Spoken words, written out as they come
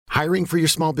Hiring for your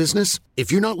small business?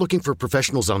 If you're not looking for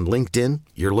professionals on LinkedIn,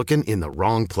 you're looking in the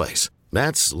wrong place.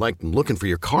 That's like looking for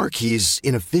your car keys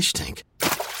in a fish tank.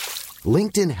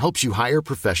 LinkedIn helps you hire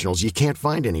professionals you can't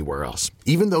find anywhere else,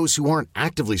 even those who aren't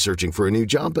actively searching for a new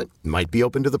job but might be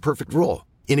open to the perfect role.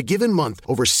 In a given month,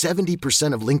 over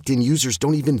 70% of LinkedIn users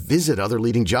don't even visit other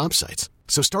leading job sites.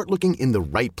 So start looking in the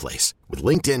right place. With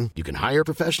LinkedIn, you can hire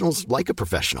professionals like a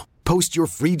professional. Post your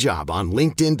free job on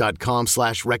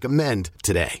linkedin.com/recommend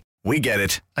today. We get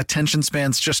it. Attention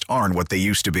spans just aren't what they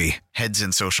used to be. Heads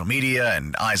in social media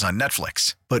and eyes on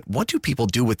Netflix. But what do people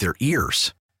do with their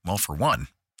ears? Well, for one,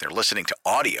 they're listening to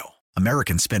audio.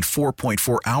 Americans spend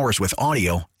 4.4 hours with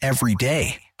audio every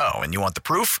day. Oh, and you want the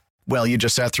proof? Well, you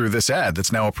just sat through this ad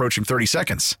that's now approaching 30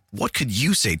 seconds. What could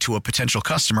you say to a potential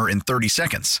customer in 30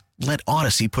 seconds? Let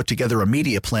Odyssey put together a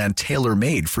media plan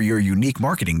tailor-made for your unique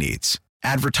marketing needs.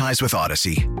 Advertise with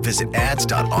Odyssey. Visit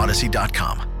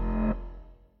ads.odyssey.com.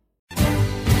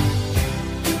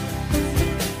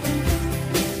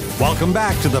 Welcome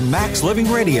back to the Max Living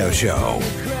Radio Show.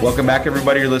 Welcome back,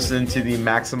 everybody. You're listening to the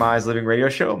Maximize Living Radio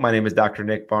Show. My name is Dr.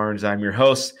 Nick Barnes. I'm your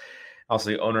host, also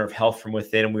the owner of Health From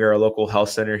Within. We are a local health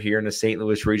center here in the St.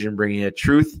 Louis region, bringing you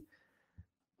truth,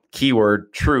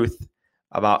 keyword truth,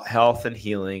 about health and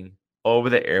healing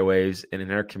over the airwaves and in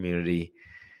our community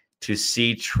to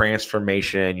see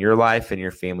transformation in your life and your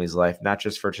family's life, not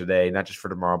just for today, not just for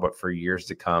tomorrow, but for years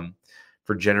to come,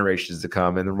 for generations to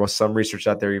come. And there was some research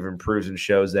out there even proves and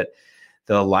shows that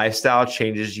the lifestyle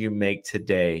changes you make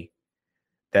today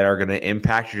that are going to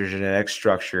impact your genetic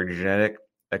structure and your genetic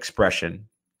expression,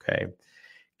 okay,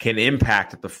 can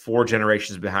impact up to 4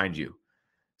 generations behind you.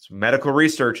 So medical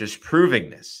research is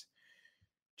proving this.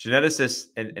 Geneticists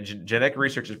and genetic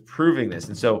research is proving this.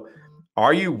 And so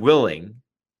are you willing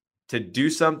to do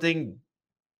something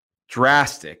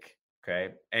drastic,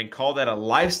 okay, and call that a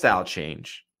lifestyle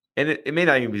change? And it may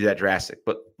not even be that drastic,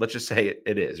 but let's just say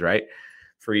it is, right,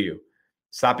 for you.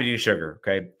 Stop eating sugar,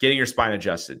 okay, getting your spine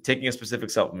adjusted, taking a specific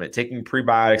supplement, taking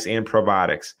prebiotics and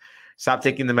probiotics. Stop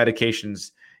taking the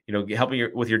medications, helping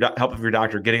with your help of your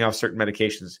doctor, getting off certain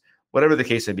medications, whatever the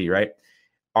case may be, right?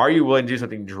 Are you willing to do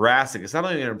something drastic? It's not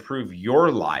only going to improve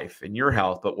your life and your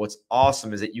health, but what's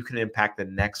awesome is that you can impact the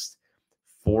next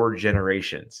 4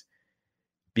 generations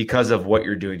because of what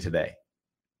you're doing today.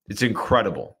 It's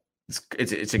incredible.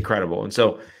 It's incredible. And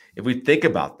so if we think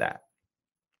about that,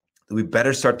 we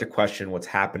better start to question what's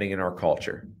happening in our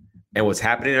culture. And what's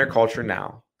happening in our culture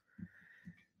now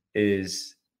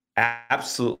is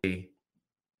absolutely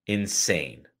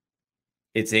insane.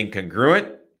 It's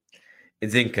incongruent.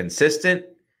 It's inconsistent.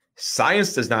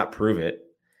 Science does not prove it.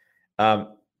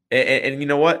 And you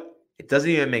know what? It doesn't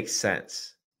even make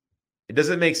sense. It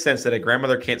doesn't make sense that a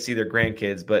grandmother can't see their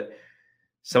grandkids, but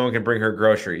someone can bring her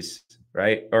groceries,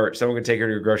 right? Or someone can take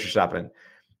her to grocery shopping.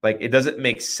 Like, it doesn't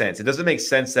make sense. It doesn't make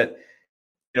sense that,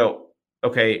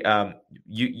 okay,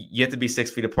 you have to be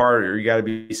 6 feet apart or you got to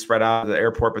be spread out at the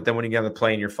airport, but then when you get on the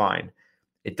plane, you're fine.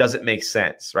 It doesn't make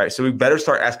sense, right? So we better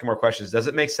start asking more questions. Does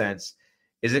it make sense?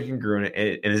 Is it congruent?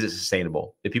 And is it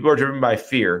sustainable? If people are driven by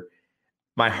fear,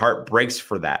 my heart breaks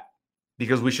for that,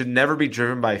 because we should never be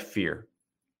driven by fear.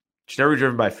 Should never be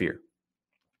driven by fear.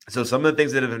 So some of the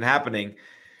things that have been happening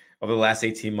over the last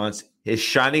 18 months is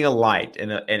shining a light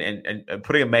and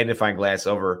putting a magnifying glass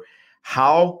over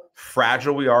how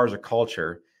fragile we are as a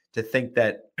culture to think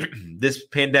that this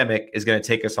pandemic is going to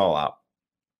take us all out.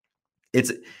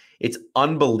 It's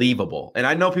unbelievable. And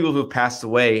I know people who've passed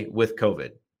away with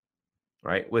COVID,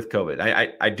 right? With COVID.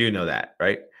 I do know that,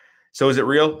 right? So is it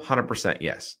real? 100%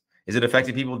 yes. Is it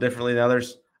affecting people differently than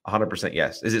others? 100%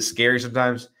 yes. Is it scary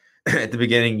sometimes? At the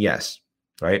beginning, yes,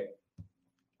 right?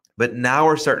 But now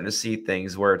we're starting to see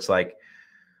things where it's like,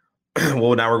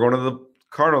 well, now we're going to the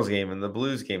Cardinals game and the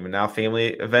Blues game, and now family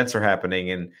events are happening,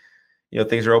 and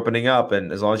things are opening up.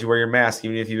 And as long as you wear your mask,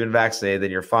 even if you've been vaccinated, then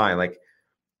you're fine. Like,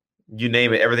 you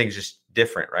name it, everything's just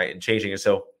different, right? And changing. And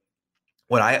so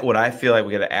what I feel like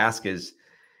we got to ask is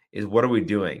what are we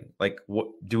doing? Like, what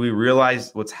do we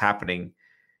realize what's happening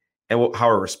and how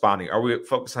we're responding? Are we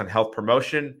focused on health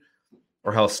promotion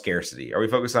or health scarcity? Are we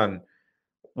focused on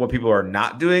what people are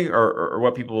not doing or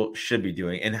what people should be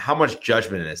doing, and how much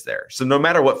judgment is there? So no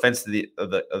matter what fence of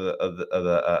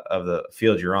the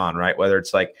field you're on, right? Whether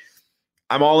it's like,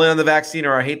 I'm all in on the vaccine,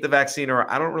 or I hate the vaccine, or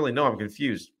I don't really know, I'm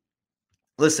confused.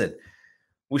 Listen,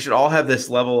 we should all have this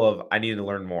level of, I need to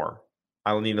learn more.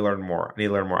 I need to learn more. I need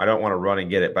to learn more. I don't want to run and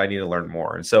get it, but I need to learn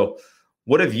more. And so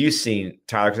what have you seen,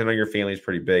 Tyler? Because I know your family is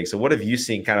pretty big. So what have you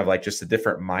seen kind of like just the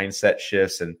different mindset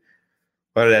shifts, and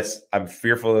whether that's, I'm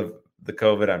fearful of the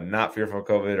COVID, I'm not fearful of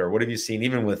COVID, or what have you seen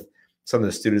even with some of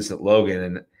the students at Logan,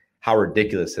 and how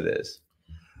ridiculous it is.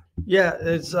 Yeah,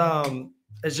 it's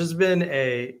just been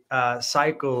a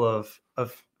cycle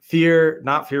of fear,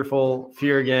 not fearful,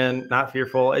 fear again, not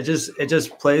fearful. It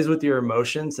just plays with your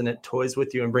emotions, and it toys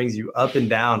with you and brings you up and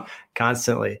down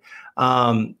constantly.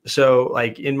 So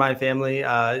like in my family,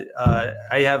 I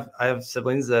have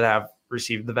siblings that have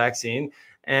received the vaccine,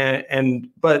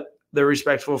 but they're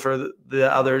respectful for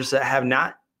the others that have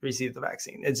not received the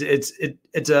vaccine.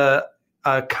 It's a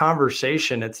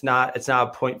conversation. It's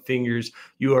not point fingers.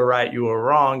 You are right. You are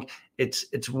wrong.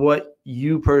 It's what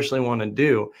you personally want to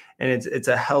do. And it's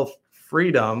a health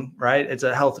freedom, right? It's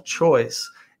a health choice.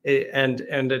 And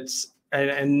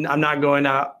I'm not going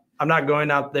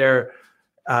out there,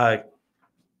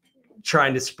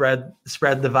 trying to spread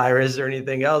the virus or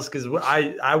anything else. Cause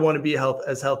I want to be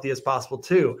as healthy as possible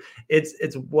too.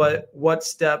 It's what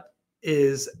step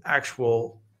is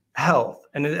actual health.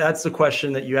 And that's the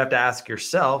question that you have to ask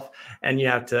yourself, and you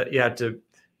have to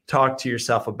talk to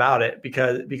yourself about it,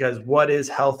 because what is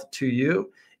health to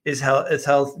you? Is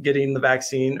health getting the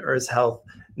vaccine, or is health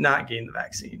not getting the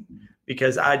vaccine?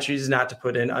 Because I choose not to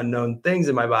put in unknown things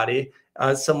in my body.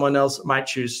 Someone else might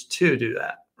choose to do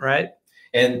that. Right.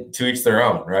 And to each their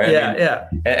own. Right. Yeah. Yeah.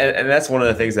 And that's one of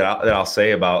the things that I'll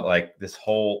say about like this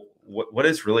whole, what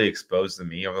is really exposed to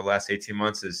me over the last 18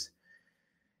 months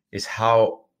is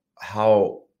how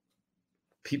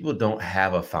people don't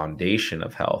have a foundation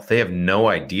of health. They have no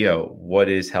idea what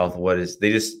is health. They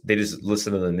just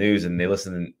listen to the news, and they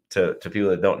listen to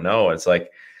people that don't know. It's like,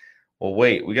 well,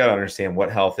 wait, we got to understand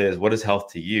what health is. What is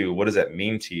health to you? What does that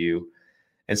mean to you?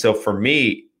 And so for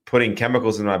me, putting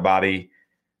chemicals in my body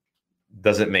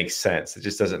doesn't make sense. It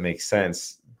just doesn't make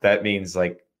sense. That means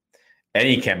like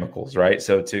any chemicals, right?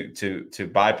 So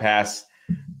to bypass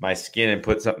my skin and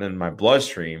put something in my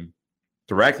bloodstream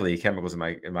directly, chemicals in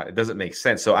my, it doesn't make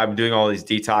sense. So I'm doing all these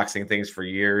detoxing things for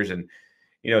years, and,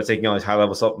 taking all these high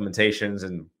level supplementations,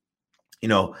 and,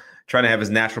 trying to have as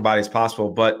natural body as possible.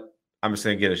 But I'm just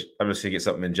going to get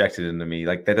something injected into me.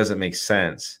 Like, that doesn't make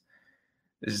sense.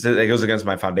 It goes against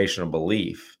my foundational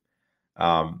belief.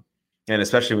 And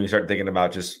especially when you start thinking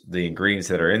about just the ingredients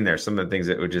that are in there, some of the things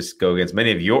that would just go against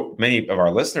many of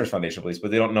our listeners' foundational beliefs,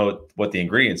 but they don't know what the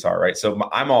ingredients are, right? So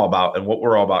I'm all about, and what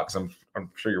we're all about, because I'm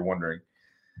sure you're wondering,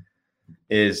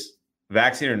 is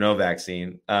vaccine or no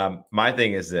vaccine. My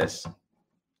thing is this: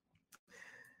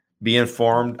 be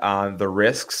informed on the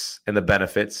risks and the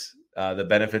benefits. The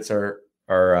benefits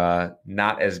are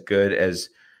not as good as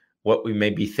what we may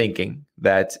be thinking.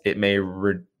 That it may.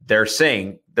 They're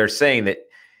saying that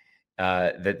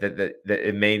that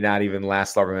it may not even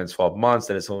last longer than 12 months.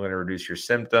 That it's only going to reduce your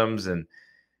symptoms, and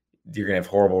you're going to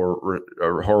have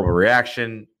horrible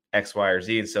reaction, X, Y, or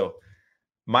Z. And so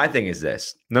my thing is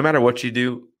this: no matter what you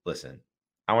do, listen,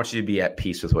 I want you to be at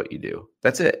peace with what you do.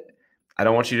 That's it. I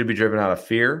don't want you to be driven out of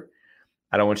fear.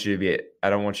 I don't want you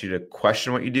to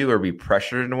question what you do or be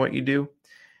pressured into what you do.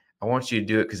 I want you to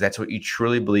do it because that's what you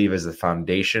truly believe is the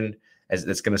foundation,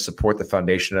 that's going to support the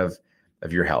foundation of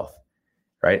your health,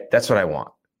 right? That's what I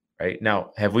want, right?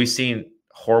 Now, have we seen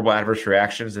horrible adverse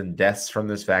reactions and deaths from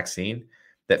this vaccine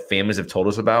that families have told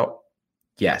us about?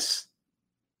 Yes.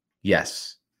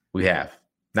 Yes, we have.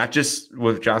 Not just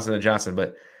with Johnson & Johnson,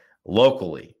 but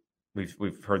locally.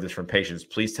 We've heard this from patients.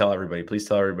 Please tell everybody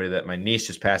that my niece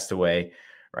just passed away,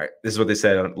 right? This is what they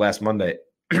said on last Monday.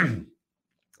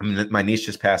 My niece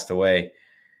just passed away.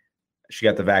 She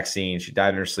got the vaccine. She died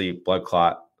in her sleep, blood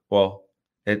clot. Well,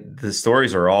 the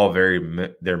stories are all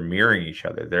they're mirroring each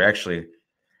other. They're actually,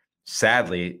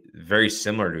 sadly, very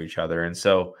similar to each other. And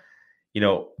so,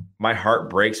 my heart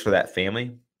breaks for that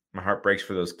family. My heart breaks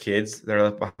for those kids that are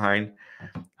left behind.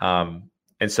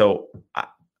 And so,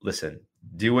 listen,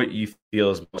 do what you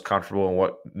feel is most comfortable and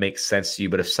what makes sense to you.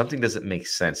 But if something doesn't make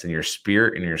sense in your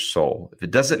spirit and your soul, if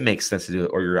it doesn't make sense to do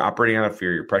it, or you're operating out of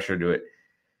fear, you're pressured to do it,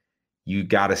 you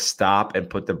got to stop and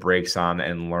put the brakes on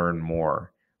and learn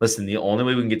more. Listen, the only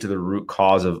way we can get to the root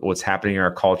cause of what's happening in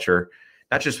our culture,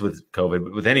 not just with COVID,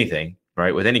 but with anything,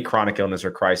 right? With any chronic illness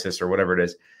or crisis or whatever it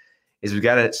is we've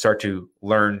got to start to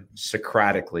learn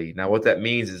Socratically. Now, what that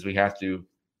means is we have to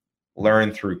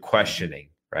learn through questioning,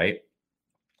 right?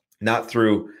 Not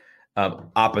through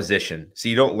opposition. So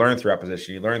you don't learn through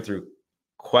opposition. You learn through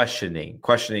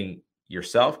questioning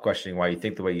yourself, questioning why you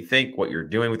think the way you think, what you're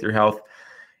doing with your health,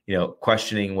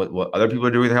 questioning what other people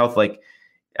are doing with their health. Like,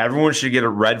 everyone should get a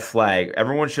red flag.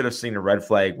 Everyone should have seen a red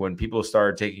flag when people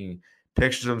started taking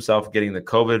pictures of themselves getting the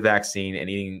COVID vaccine and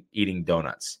eating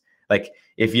donuts. Like,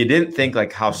 if you didn't think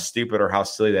like how stupid or how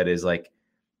silly that is, like,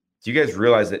 do you guys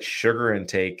realize that sugar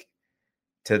intake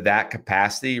to that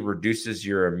capacity reduces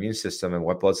your immune system and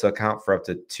white blood cell count for up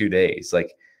to 2 days?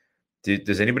 Like,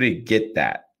 Does anybody get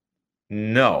that?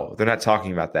 No, they're not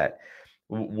talking about that.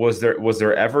 Was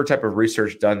there ever a type of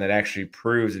research done that actually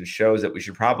proves and shows that we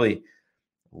should probably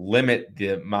limit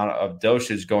the amount of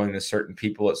dosage going to certain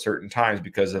people at certain times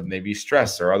because of maybe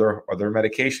stress or other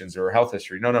medications or health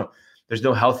history? No. There's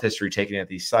no health history taken at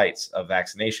these sites of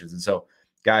vaccinations. And so,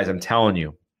 guys, I'm telling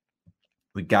you,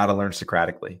 we got to learn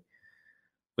Socratically.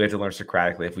 We have to learn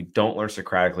Socratically. If we don't learn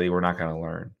Socratically, we're not going to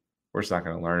learn. We're just not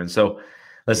going to learn. And so,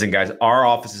 listen, guys, our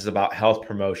office is about health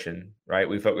promotion, right?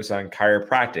 We focus on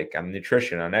chiropractic, on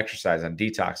nutrition, on exercise, on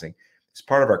detoxing. It's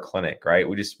part of our clinic, right?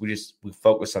 We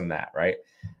focus on that, right?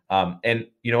 And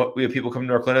you know what? We have people coming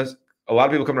to our clinics. A lot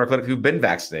of people come to our clinic who've been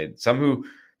vaccinated. Some who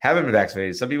haven't been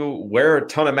vaccinated. Some people wear a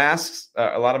ton of masks,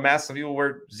 a lot of masks. Some people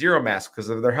wear zero masks because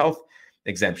of their health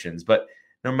exemptions. But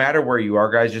no matter where you are,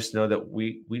 guys, just know that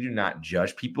we do not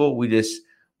judge people. We just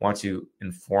want to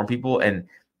inform people and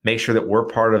make sure that we're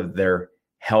part of their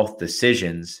health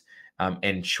decisions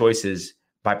and choices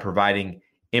by providing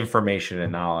information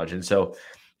and knowledge. And so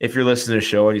if you're listening to the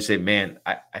show and you say, man,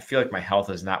 I feel like my health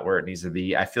is not where it needs to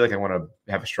be. I feel like I want to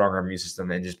have a stronger immune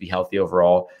system and just be healthy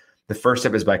overall. The first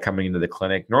step is by coming into the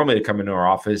clinic. Normally they come into our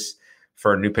office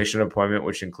for a new patient appointment,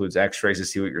 which includes x-rays to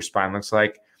see what your spine looks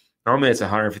like. Normally it's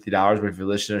 $150, but if you're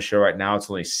listening to the show right now, it's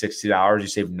only $60. You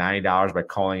save $90 by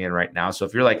calling in right now. So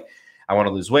if you're like, I want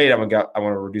to lose weight, I want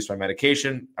to reduce my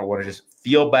medication, I want to just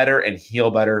feel better and heal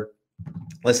better,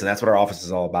 listen, that's what our office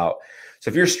is all about. So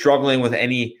if you're struggling with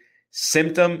any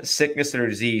symptom, sickness, or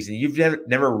disease, and you've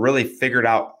never really figured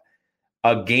out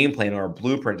a game plan or a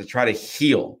blueprint to try to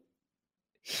heal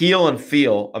and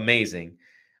feel amazing,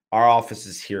 our office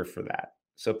is here for that.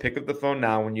 So pick up the phone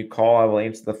now. When you call, I will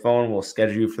answer the phone. We'll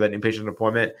schedule you for that inpatient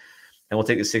appointment, and we'll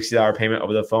take the $60 payment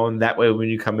over the phone. That way, when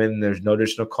you come in, there's no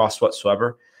additional cost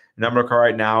whatsoever. The number to call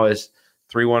right now is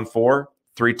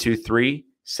 314-323-7214.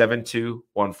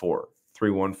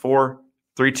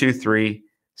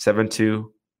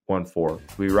 314-323-7214. We'll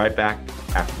be right back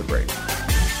after the break.